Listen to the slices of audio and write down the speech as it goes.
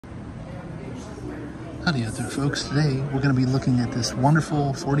Howdy out there, folks. Today we're going to be looking at this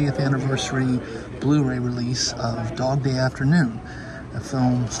wonderful 40th anniversary Blu-ray release of Dog Day Afternoon, a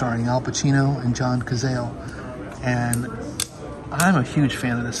film starring Al Pacino and John Cazale. And I'm a huge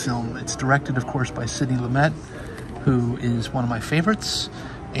fan of this film. It's directed, of course, by Sidney Lumet, who is one of my favorites,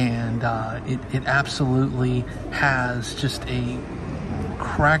 and it absolutely has just a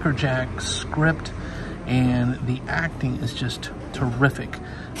crackerjack script, and the acting is just terrific.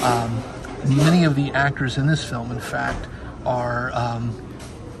 Many of the actors in this film, in fact, are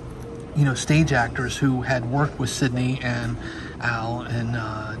stage actors who had worked with Sidney and Al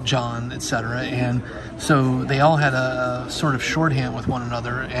and John, etc. And so they all had a sort of shorthand with one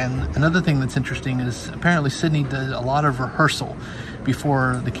another. And another thing that's interesting is apparently Sidney did a lot of rehearsal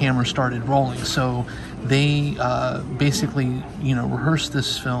before the camera started rolling. So they basically, rehearsed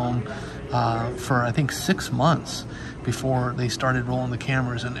this film for I think 6 months before they started rolling the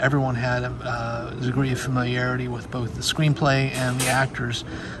cameras, and everyone had a degree of familiarity with both the screenplay and the actors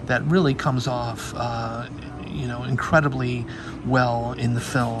that really comes off incredibly well in the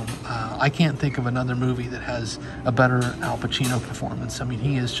film. I can't think of another movie that has a better Al Pacino performance. I mean,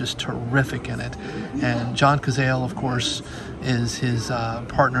 he is just terrific in it. And John Cazale, of course, is his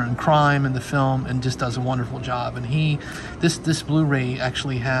partner in crime in the film and just does a wonderful job. And this Blu-ray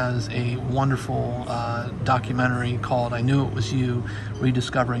actually has a wonderful documentary called I Knew It Was You,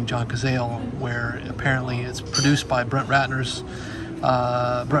 Rediscovering John Cazale, where apparently it's produced by Brett Ratner,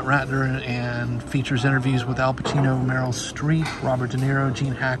 and features interviews with Al Pacino, Meryl Streep, Robert De Niro,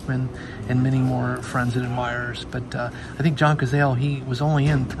 Gene Hackman, and many more friends and admirers. But I think John Cazale, he was only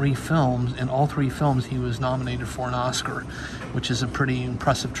in 3 films, and all 3 films he was nominated for an Oscar, which is a pretty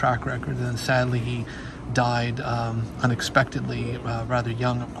impressive track record. And sadly, he died unexpectedly, rather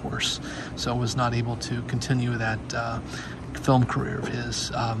young, of course, so was not able to continue that film career of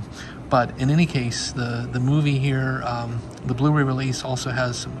his. But in any case, the movie here, the Blu-ray release also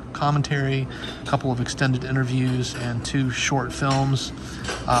has some commentary, a couple of extended interviews, and 2 short films.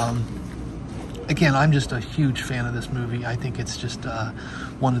 Again, I'm just a huge fan of this movie. I think it's just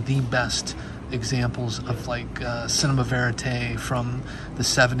one of the best examples of cinema verite from the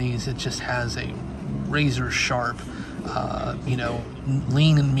 70s. It just has a razor sharp,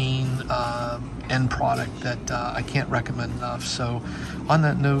 lean and mean end product that I can't recommend enough. So on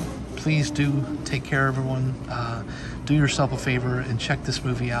that note, please do take care, everyone. Do yourself a favor and check this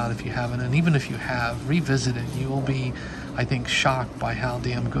movie out if you haven't. And even if you have, revisit it. You will be, I think, shocked by how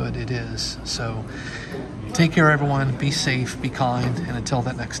damn good it is. So take care, everyone. Be safe, be kind, and until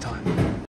that next time.